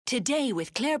Today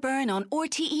with Claire Byrne on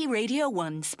RTE Radio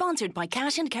 1, sponsored by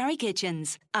Cash and Carry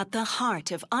Kitchens. At the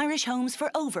heart of Irish homes for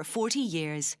over 40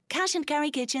 years.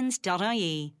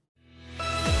 cashandcarrykitchens.ie.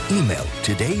 Email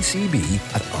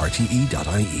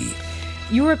todaycb@rte.ie.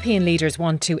 European leaders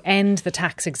want to end the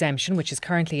tax exemption, which is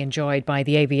currently enjoyed by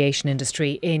the aviation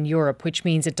industry in Europe, which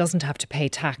means it doesn't have to pay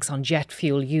tax on jet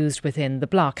fuel used within the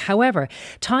bloc. However,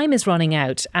 time is running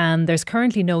out and there's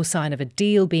currently no sign of a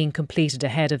deal being completed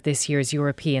ahead of this year's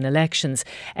European elections.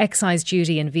 Excise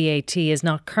duty and VAT is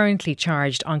not currently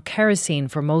charged on kerosene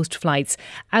for most flights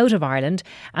out of Ireland,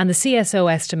 and the CSO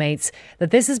estimates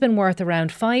that this has been worth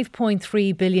around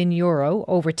 €5.3 billion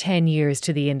over 10 years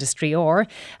to the industry, or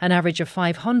an average of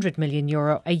 €500 million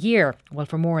a year. Well,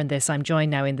 for more on this, I'm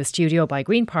joined now in the studio by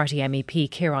Green Party MEP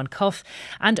Ciaran Cuffe,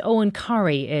 and Eoghan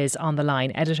Corry is on the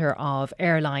line, editor of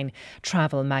Airline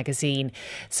Travel magazine.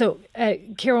 So,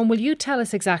 Ciaran, will you tell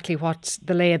us exactly what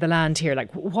the lay of the land here,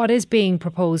 like what is being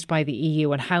proposed by the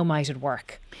EU and how might it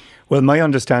work? Well, my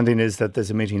understanding is that there's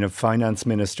a meeting of finance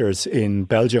ministers in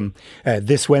Belgium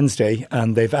this Wednesday,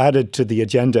 and they've added to the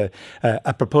agenda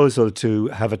a proposal to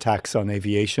have a tax on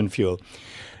aviation fuel.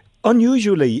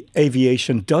 Unusually,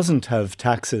 aviation doesn't have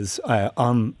taxes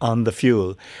on the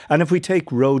fuel. And if we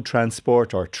take road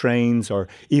transport or trains or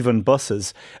even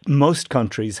buses, most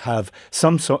countries have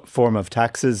some form of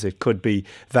taxes. It could be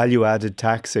value-added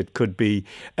tax, it could be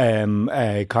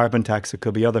carbon tax, it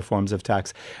could be other forms of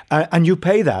tax. And you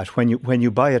pay that when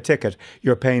you buy a ticket.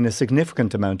 You're paying a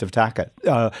significant amount of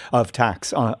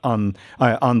tax on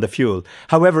the fuel.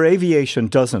 However, aviation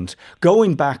doesn't.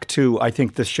 Going back to, I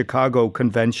think, the Chicago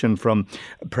Convention from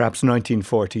perhaps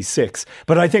 1946.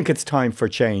 But I think it's time for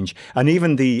change. And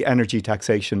even the Energy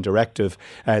Taxation Directive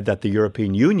that the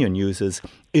European Union uses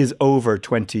is over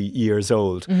 20 years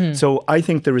old. Mm-hmm. So I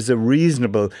think there is a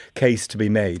reasonable case to be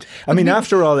made. I mean,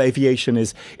 after all, aviation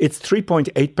it's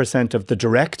 3.8% of the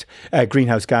direct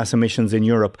greenhouse gas emissions in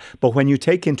Europe. But when you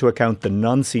take into account the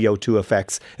non-CO2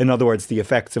 effects, in other words, the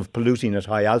effects of polluting at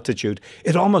high altitude,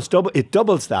 it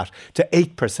doubles that to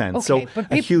 8%. Okay, so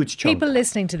a huge chunk. People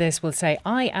listening to this will say,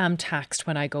 I am taxed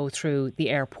when I go through the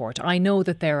airport. I know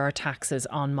that there are taxes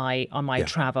on my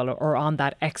travel or on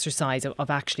that exercise of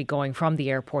actually going from the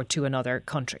airport to another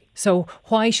country. So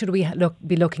why should we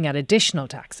be looking at additional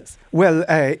taxes? Well,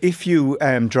 if you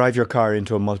drive your car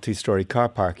into a multi-storey car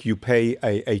park, you pay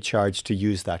a charge to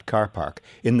use that car park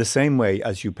in the same way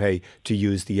as you pay to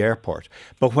use the airport.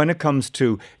 But when it comes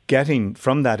to getting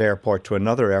from that airport to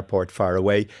another airport far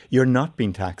away, you're not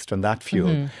being taxed on that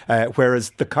fuel. Mm-hmm.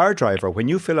 Whereas the car driver, when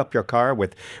you fill up your car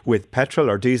with petrol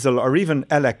or diesel or even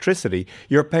electricity,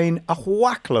 you're paying a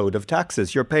whack load of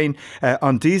taxes. You're paying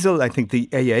on diesel, I think the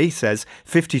AA says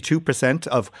 52%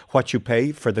 of what you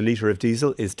pay for the litre of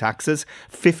diesel is taxes,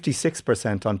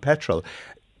 56% on petrol.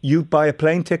 You buy a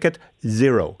plane ticket,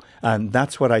 zero. And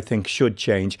that's what I think should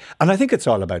change. And I think it's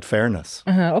all about fairness.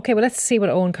 OK, well, let's see what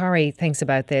Eoghan Corry thinks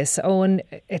about this. Eoghan,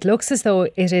 it looks as though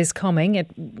it is coming.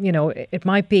 It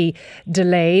might be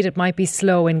delayed. It might be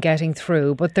slow in getting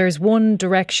through. But there's one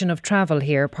direction of travel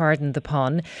here, pardon the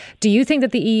pun. Do you think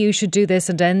that the EU should do this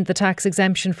and end the tax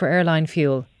exemption for airline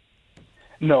fuel?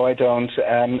 No, I don't.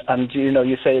 And,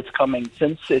 you say it's coming.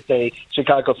 Since the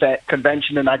Chicago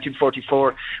Convention in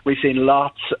 1944, we've seen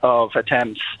lots of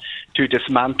attempts to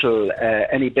dismantle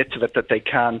any bits of it that they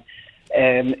can.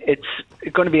 It's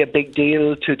going to be a big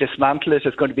deal to dismantle it.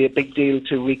 It's going to be a big deal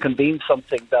to reconvene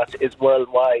something that is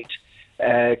worldwide,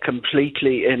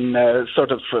 completely in sort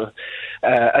of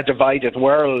a divided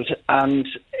world. And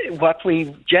what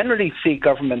we generally see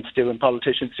governments do and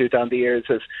politicians do down the years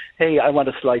is, hey, I want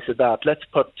a slice of that. Let's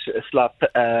put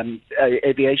a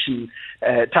aviation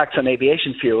tax on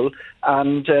aviation fuel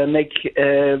and make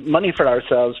money for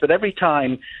ourselves. But every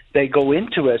time they go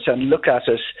into it and look at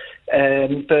it,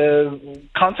 the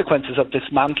consequences of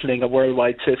dismantling a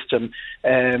worldwide system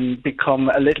become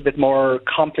a little bit more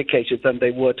complicated than they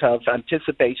would have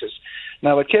anticipated.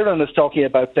 Now, what Ciaran is talking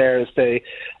about there is the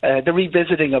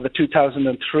revisiting of a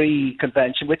 2003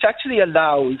 convention, which actually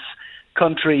allows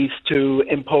countries to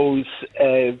impose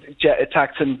a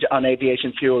tax on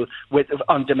aviation fuel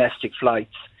on domestic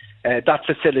flights. That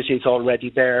facility is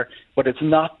already there, but it's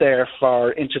not there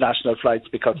for international flights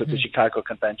because of the Chicago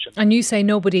Convention. And you say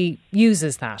nobody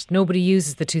uses that. Nobody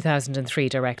uses the 2003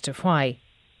 directive. Why?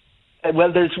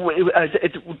 Well,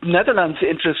 Netherlands,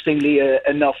 interestingly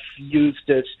enough, used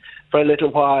it for a little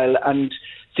while and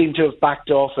seem to have backed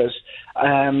off it.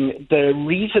 The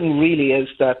reason really is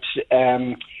that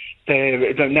the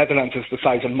Netherlands is the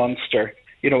size of Munster.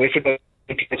 If it was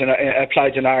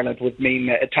applied in Ireland would mean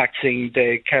taxing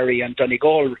the Kerry and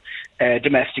Donegal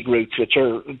domestic routes, which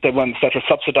are the ones that are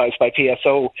subsidised by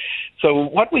PSO. So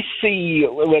what we see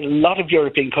with a lot of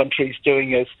European countries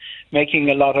doing is making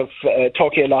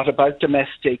talking a lot about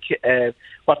domestic,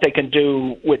 what they can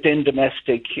do within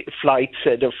domestic flights.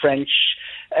 The French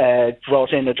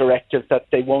brought in a directive that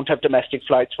they won't have domestic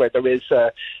flights where there is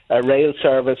a rail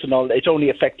service and all. It only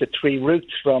affected 3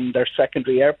 routes from their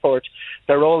secondary airport.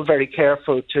 They're all very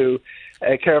careful to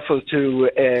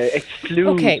exclude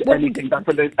anything that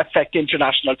will affect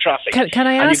international traffic. Can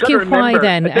I ask you why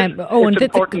then,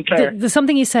 Eoghan? There's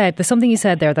something you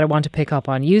said there that I want to pick up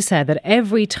on. You said that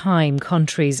every time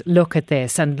countries look at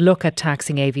this and look at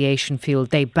taxing aviation fuel,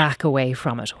 they back away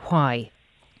from it. Why?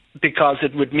 Because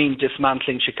it would mean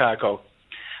dismantling Chicago.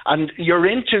 And you're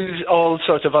into all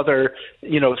sorts of other,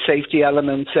 safety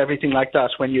elements, everything like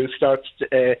that, when you start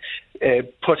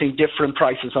putting different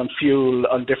prices on fuel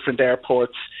on different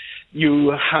airports.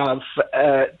 You have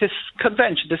this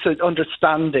convention, this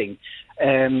understanding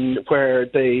where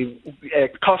the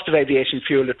cost of aviation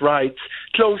fuel, it rides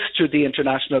close to the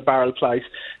international barrel price.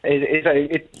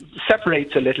 It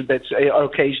separates a little bit.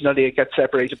 Occasionally it gets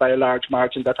separated by a large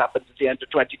margin. That happens at the end of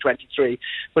 2023.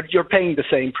 But you're paying the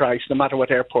same price no matter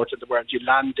what airport in the world you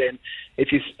land in.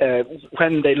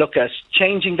 When they look at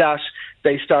changing that,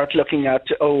 they start looking at,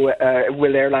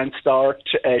 will airlines start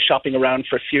shopping around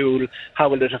for fuel? How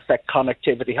will it affect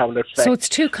connectivity? How will it affect... So it's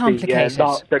too complicated.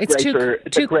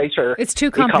 It's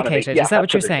too complicated. Yeah, is that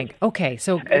what absolutely. you're saying? Okay,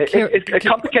 so... it's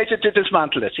complicated to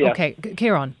dismantle it, yeah. Okay,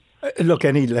 Ciaran. Look,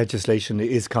 any legislation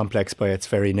is complex by its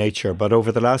very nature, but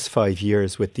over the last 5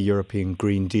 years with the European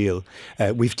Green Deal,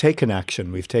 we've taken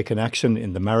action. We've taken action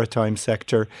in the maritime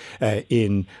sector,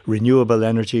 in renewable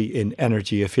energy, in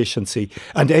energy efficiency,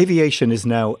 and aviation is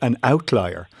now an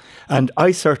outlier. And I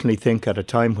certainly think at a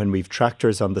time when we've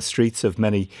tractors on the streets of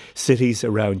many cities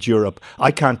around Europe,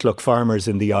 I can't look farmers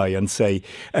in the eye and say,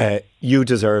 you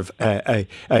deserve a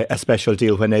special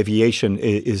deal when aviation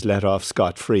is let off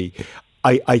scot-free.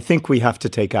 I think we have to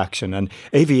take action, and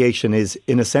aviation is,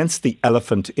 in a sense, the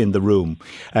elephant in the room,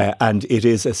 and it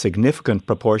is a significant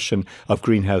proportion of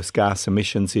greenhouse gas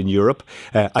emissions in Europe.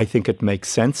 I think it makes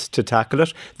sense to tackle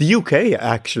it. The UK,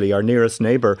 actually, our nearest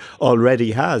neighbour,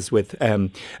 already has, with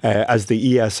as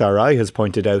the ESRI has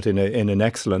pointed out in an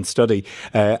excellent study,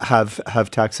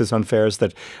 have taxes on fares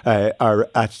that are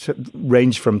at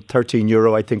range from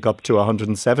 €13, I think, up to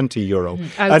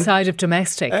 €170. Outside of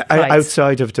domestic.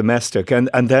 Outside of domestic.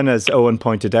 And then, as Eoghan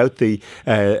pointed out,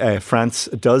 France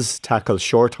does tackle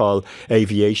short-haul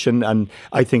aviation, and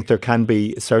I think there can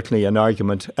be certainly an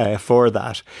argument for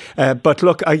that. But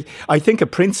look, I think a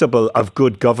principle of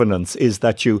good governance is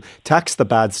that you tax the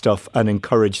bad stuff and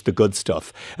encourage the good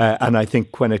stuff. And I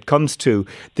think when it comes to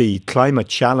the climate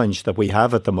challenge that we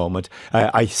have at the moment,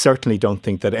 I certainly don't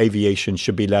think that aviation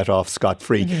should be let off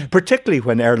scot-free, particularly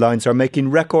when airlines are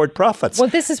making record profits. Well,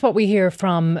 this is what we hear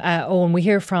from, Eoghan, we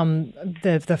hear from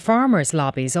the farmers'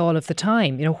 lobbies all of the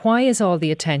time. Why is all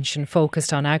the attention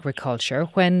focused on agriculture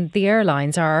when the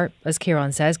airlines are, as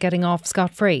Ciaran says, getting off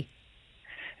scot-free?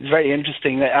 It's very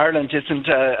interesting. Ireland isn't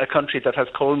a country that has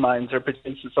coal mines or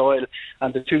produces oil,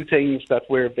 and the two things that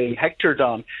we're being hectored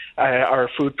on are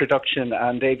food production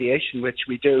and aviation, which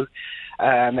we do.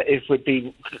 It would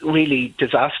be really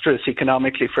disastrous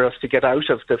economically for us to get out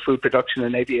of the food production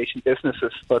and aviation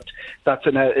businesses. But that's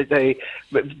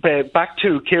back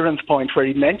to Ciaran's point where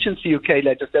he mentions the UK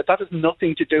legislation. That has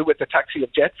nothing to do with the taxing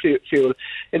of jet fuel.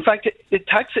 In fact,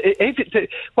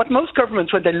 what most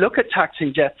governments, when they look at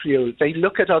taxing jet fuel, they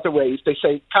look at other ways. They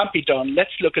say, can't be done.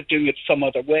 Let's look at doing it some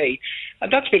other way.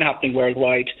 And that's been happening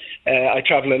worldwide. I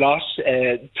travel a lot.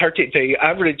 The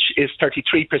average is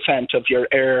 33% of your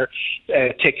air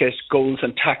ticket goes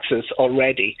and taxes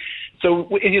already. So,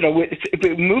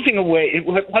 moving away,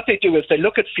 what they do is they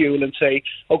look at fuel and say,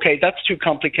 okay, that's too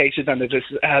complicated and it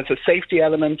has a safety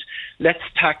element. Let's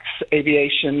tax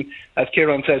aviation. As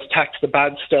Ciaran says, tax the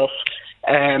bad stuff.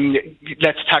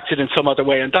 Let's tax it in some other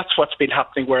way. And that's what's been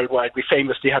happening worldwide. We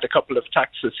famously had a couple of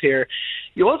taxes here.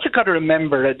 You also got to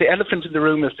remember, the elephant in the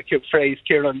room is the phrase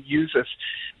Ciaran uses,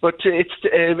 but it's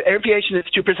aviation is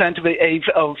 2%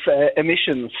 of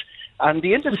emissions. And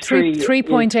the industry...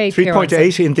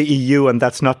 3.8 in the EU, and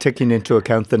that's not taking into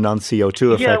account the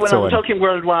non-CO2 effects. Yeah, well, I'm talking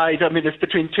worldwide. I mean, it's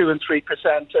between 2 and 3%.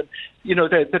 And,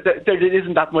 there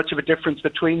isn't that much of a difference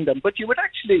between them. But you would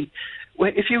actually,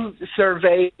 if you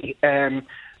survey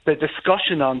the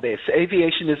discussion on this,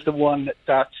 aviation is the one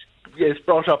that is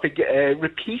brought up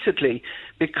repeatedly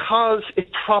because it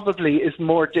probably is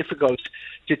more difficult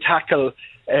to tackle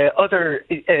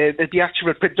the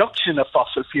actual production of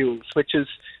fossil fuels, which is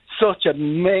such a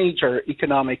major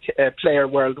economic player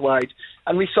worldwide.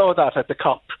 And we saw that at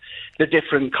the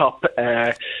different COP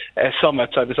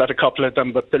summits. I was at a couple of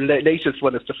them, but the latest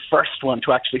one is the first one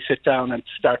to actually sit down and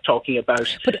start talking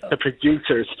about the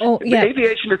producers.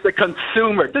 Aviation is the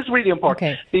consumer. This is really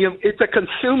important. Okay. It's a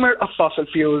consumer of fossil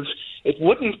fuels. It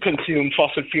wouldn't consume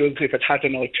fossil fuels if it had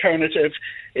an alternative.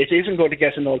 It isn't going to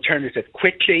get an alternative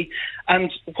quickly.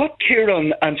 And what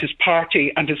Ciaran and his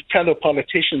party and his fellow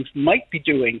politicians might be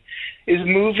doing is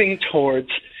moving towards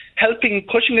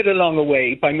pushing it along a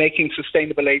way by making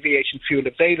sustainable aviation fuel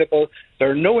available. There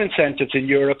are no incentives in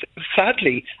Europe.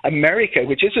 Sadly, America,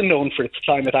 which isn't known for its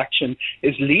climate action,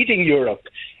 is leading Europe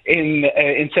in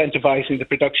incentivising the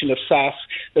production of SAF.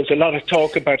 There's a lot of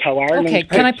talk about how Ireland... Okay,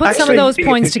 can I put some of those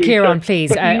points to Ciaran,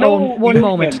 please? One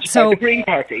moment. So, the Green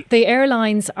Party. The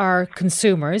airlines are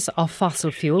consumers of fossil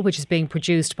fuel, which is being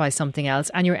produced by something else,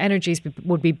 and your energies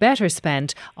would be better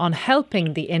spent on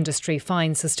helping the industry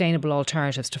find sustainable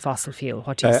alternatives to fossil fuel.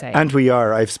 What do you say? And we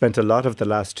are. I've spent a lot of the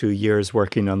last 2 years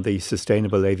working on the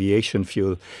sustainable aviation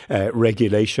fuel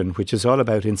regulation, which is all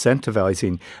about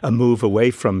incentivising a move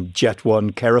away from Jet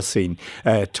 1 kerosene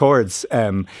towards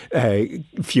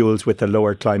fuels with a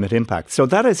lower climate impact. So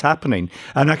that is happening.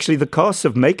 And actually the costs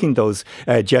of making those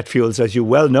jet fuels, as you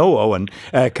well know, Eoghan,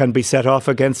 can be set off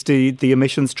against the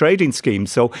emissions trading scheme.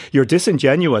 So you're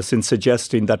disingenuous in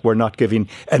suggesting that we're not giving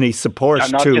any support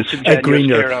to a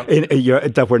greener,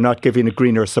 that we're not giving a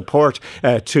greener support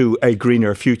to a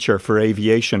greener future for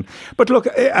aviation. But look,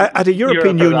 at a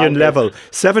European Union level,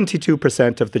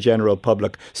 72% of the general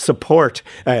public support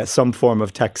some form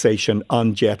of taxation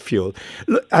on jet fuel.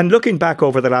 And looking back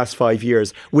over the last 5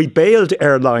 years, we bailed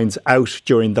airlines out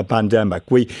during the pandemic.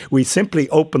 We simply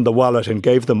opened the wallet and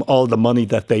gave them all the money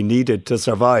that they needed to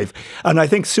survive. And I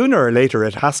think sooner or later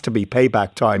it has to be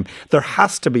payback time. There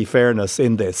has to be fairness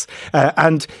in this.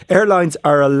 And airlines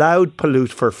are allowed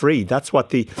pollute for free. That's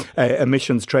what the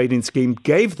emissions trading scheme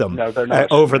gave them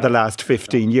over the last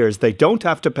 15 years. They don't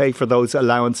have to pay for those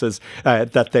allowances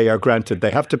that they are granted.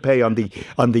 They have to pay on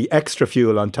the extra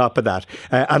fuel on top of that.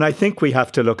 And I think we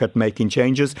have to look at making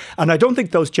changes. And I don't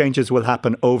think those changes will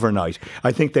happen overnight.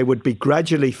 I think they would be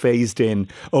gradually phased in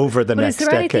over the next decade. Is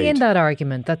there anything in that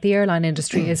argument that the airline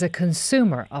industry is a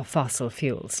consumer of fossil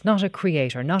fuels, not a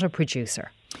creator, not a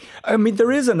producer? I mean,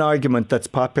 there is an argument that's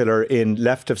popular in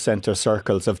left of centre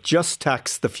circles of just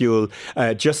tax the fuel,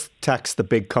 just tax the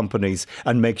big companies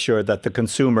and make sure that the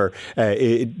consumer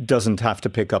doesn't have to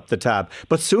pick up the tab.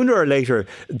 But sooner or later,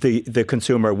 the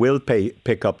consumer will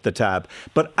pick up the tab.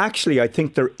 But actually, I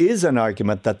think there is an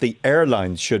argument that the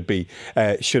airlines should be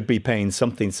paying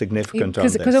something significant on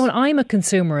this. Because I'm a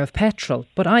consumer of petrol,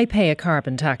 but I pay a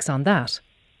carbon tax on that.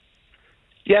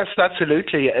 Yes,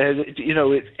 absolutely.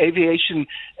 Aviation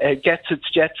gets its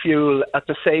jet fuel at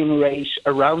the same rate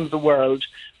around the world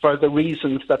for the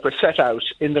reasons that were set out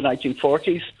in the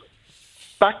 1940s.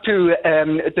 Back to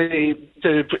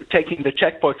taking the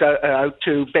checkbook out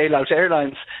to bail out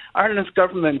airlines, Ireland's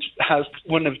government has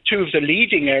two of the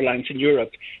leading airlines in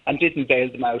Europe and didn't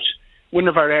bail them out. One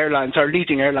of our airlines, our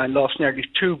leading airline, lost nearly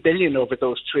 $2 billion over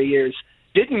those 3 years,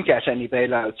 didn't get any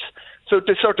bailouts. So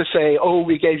to sort of say,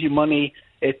 we gave you money,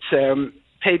 it's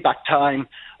payback time,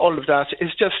 all of that is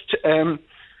just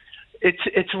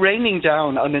it's raining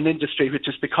down on an industry which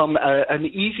has become an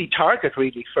easy target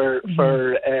really for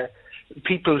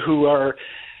people who are.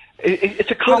 It's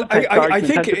a complex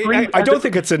argument. I don't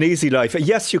think it's an easy life.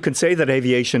 Yes, you can say that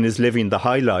aviation is living the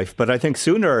high life, but I think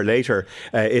sooner or later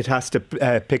it has to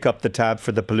pick up the tab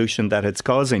for the pollution that it's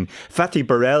causing. Fatih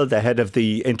Birol, the head of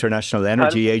the International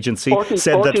Energy Agency,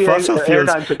 said that fossil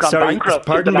fuels... Sorry,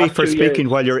 pardon me for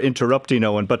speaking while you're interrupting,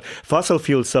 Eoghan, but fossil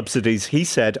fuel subsidies, he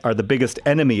said, are the biggest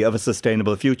enemy of a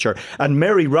sustainable future. And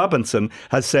Mary Robinson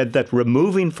has said that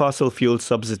removing fossil fuel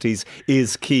subsidies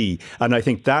is key. And I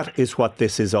think that is what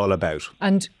this is all about.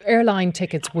 And airline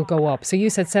tickets will go up. So you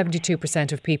said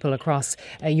 72% of people across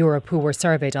Europe who were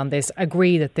surveyed on this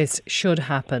agree that this should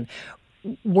happen.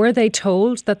 Were they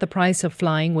told that the price of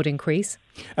flying would increase?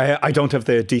 I don't have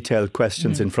the detailed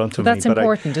questions in front of me. That's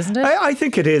important, isn't it? I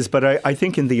think it is, but I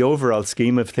think in the overall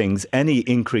scheme of things, any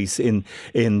increase in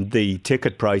the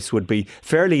ticket price would be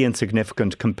fairly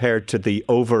insignificant compared to the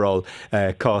overall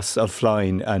costs of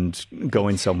flying and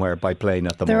going somewhere by plane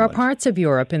at the moment. There are parts of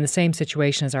Europe in the same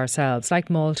situation as ourselves, like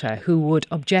Malta, who would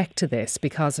object to this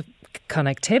because of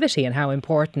connectivity and how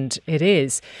important it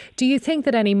is. Do you think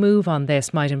that any move on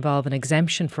this might involve an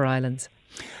exemption for islands?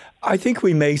 I think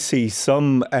we may see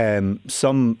some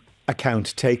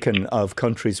account taken of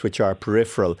countries which are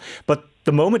peripheral, but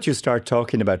the moment you start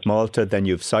talking about Malta, then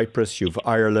you've Cyprus, you've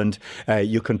Ireland.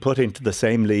 You can put into the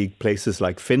same league places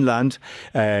like Finland,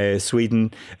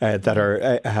 Sweden,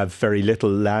 that have very little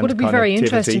land connectivity. Would it be very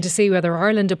interesting to see whether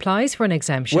Ireland applies for an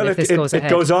exemption if this goes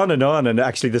ahead? It goes on, and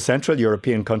actually the Central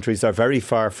European countries are very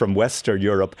far from Western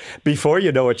Europe. Before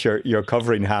you know it, you're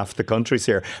covering half the countries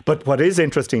here. But what is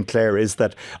interesting, Claire, is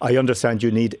that I understand you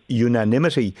need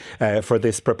unanimity for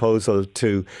this proposal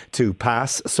to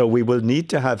pass. So we will need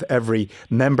to have every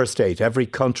member state, every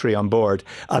country on board,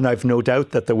 and I've no doubt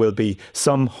that there will be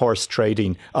some horse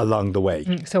trading along the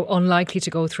way. So unlikely to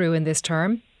go through in this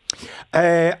term?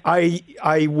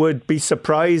 I would be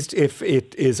surprised if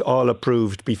it is all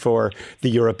approved before the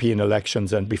European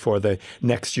elections and before the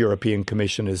next European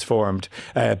Commission is formed.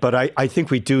 But I think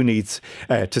we do need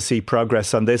to see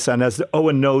progress on this. And as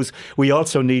Eoghan knows, we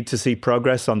also need to see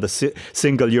progress on the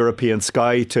single European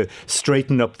sky to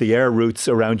straighten up the air routes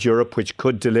around Europe, which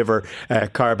could deliver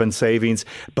carbon savings.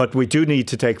 But we do need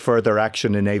to take further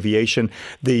action in aviation.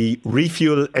 The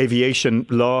refuel aviation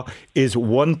law is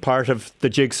one part of the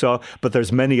jigsaw, but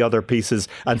there's many other pieces,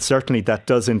 and certainly that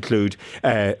does include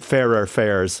fairer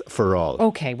fares for all.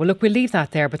 OK, well look, we'll leave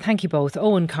that there, but thank you both.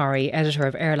 Eoghan Corry, editor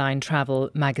of Airline Travel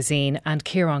magazine, and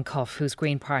Ciaran Cuffe, who's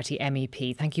Green Party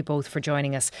MEP. Thank you both for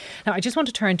joining us. Now I just want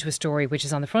to turn to a story which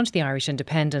is on the front of the Irish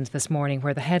Independent this morning,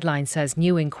 where the headline says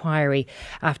new inquiry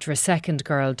after a second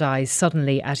girl dies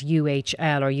suddenly at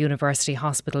UHL, or University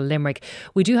Hospital Limerick.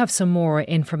 We do have some more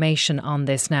information on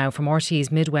this now from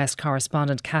RTÉ's Midwest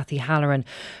correspondent Cathy Halloran,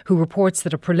 who reports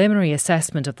that a preliminary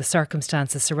assessment of the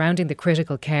circumstances surrounding the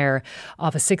critical care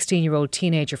of a 16-year-old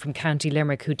teenager from County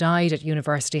Limerick who died at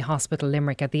University Hospital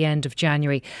Limerick at the end of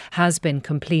January has been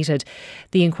completed.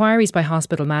 The inquiries by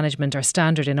hospital management are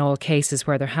standard in all cases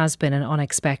where there has been an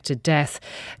unexpected death.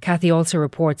 Cathy also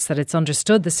reports that it's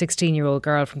understood the 16-year-old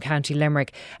girl from County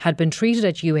Limerick had been treated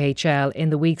at UHL in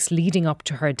the weeks leading up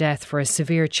to her death for a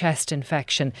severe chest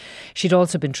infection. She'd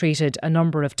also been treated a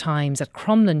number of times at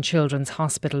Crumlin Children's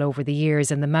Hospital over the years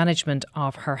in the management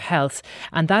of her health.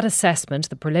 And that assessment,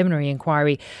 the preliminary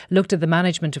inquiry, looked at the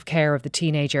management of care of the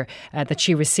teenager that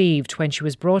she received when she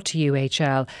was brought to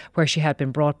UHL, where she had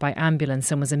been brought by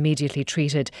ambulance and was immediately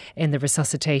treated in the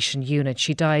resuscitation unit.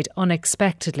 She died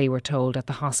unexpectedly, we're told, at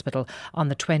the hospital on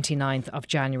the 29th of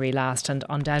January last, and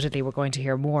undoubtedly we're going to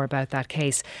hear more about that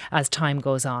case as time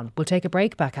goes on. We'll take a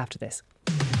break. Back after this.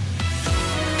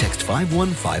 Text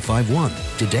 51551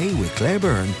 today with Claire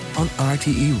Byrne on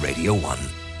RTE Radio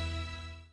 1.